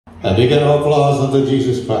A big round of applause unto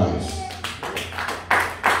Jesus Christ.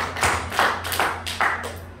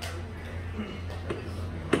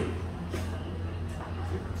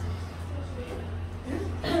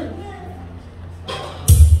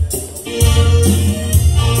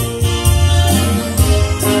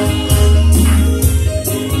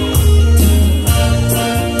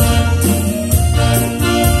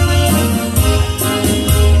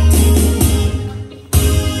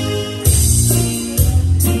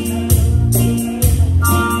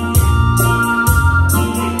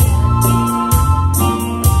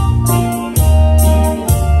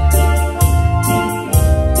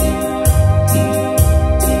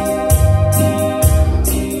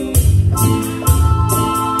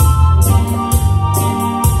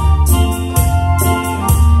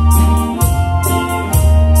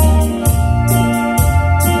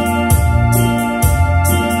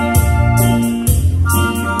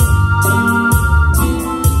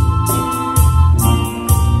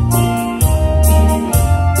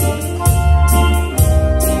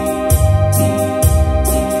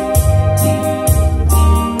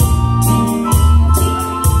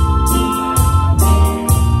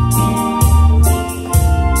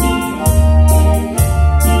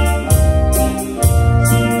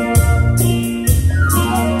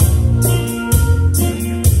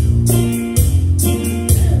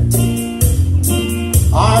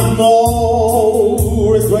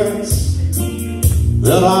 No regrets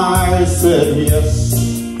that I said yes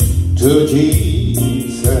to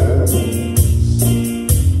Jesus,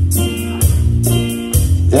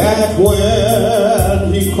 that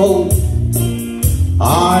when He called I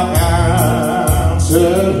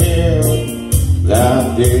answered Him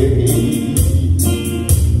that day.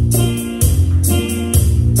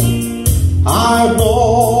 I've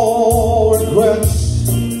no regrets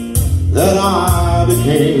that I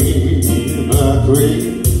became a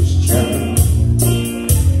Christian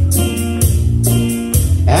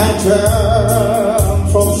and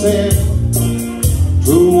turned from sin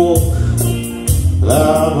to walk the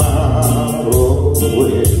narrow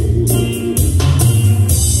way.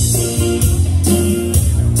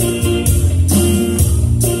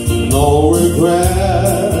 No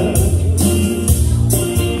regret,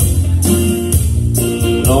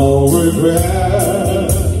 no regret.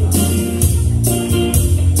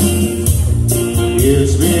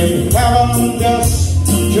 It's been heaven just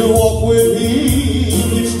to walk with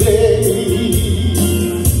Him each day,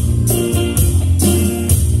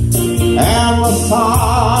 and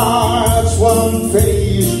besides, when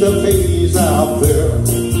face to face out there,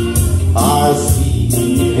 I see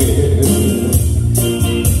Him.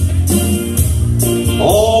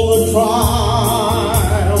 All the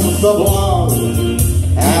trials of love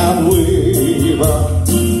and waver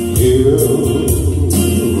He'll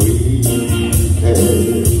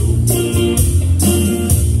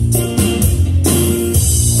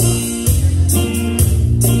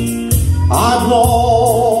I've no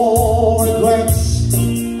regrets.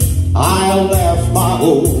 I left my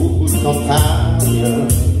old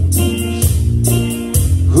companions,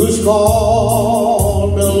 who's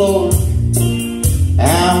called me Lord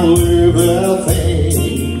and live their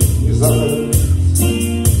things on earth.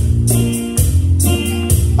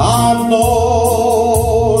 I've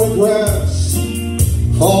no regrets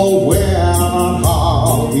for when and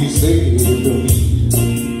how He saved me.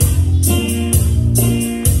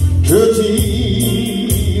 To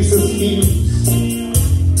Jesus He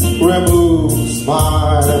removes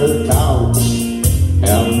my doubts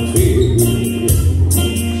and fears.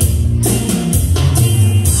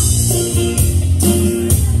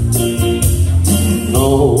 No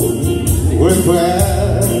regret,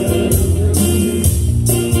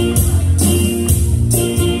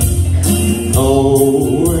 no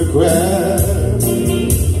regret.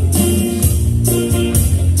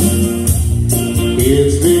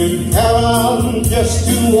 It's been heaven just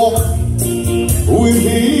to walk with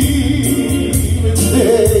Him each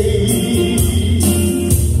day,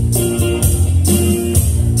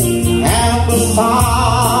 and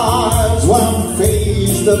besides, when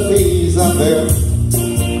face to face I'm there,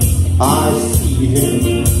 I see Him.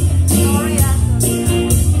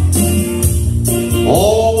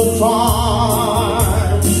 All the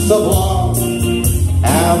times of love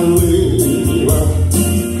and labor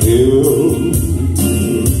He'll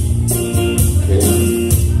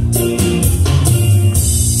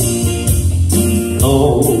no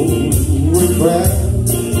regret,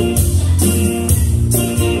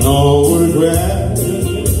 no regret.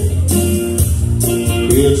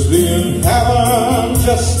 It's been heaven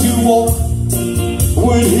just to walk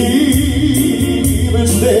with Him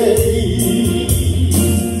each day,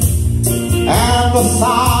 and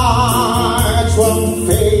besides,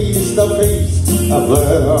 face to face,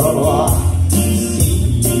 there I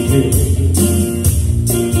see him.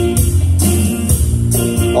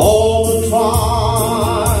 All the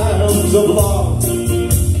trials of love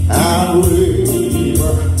and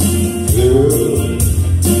labor will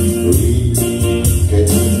repay.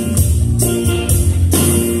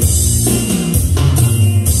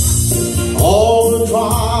 All the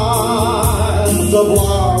trials of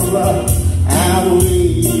love and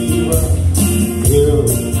labor will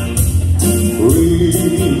repay.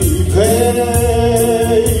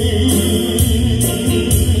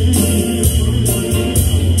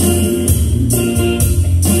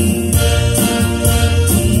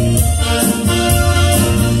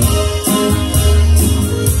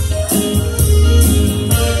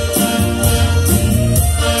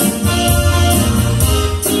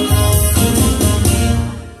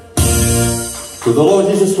 To the Lord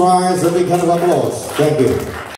Jesus Christ, a big hand of applause. Thank you.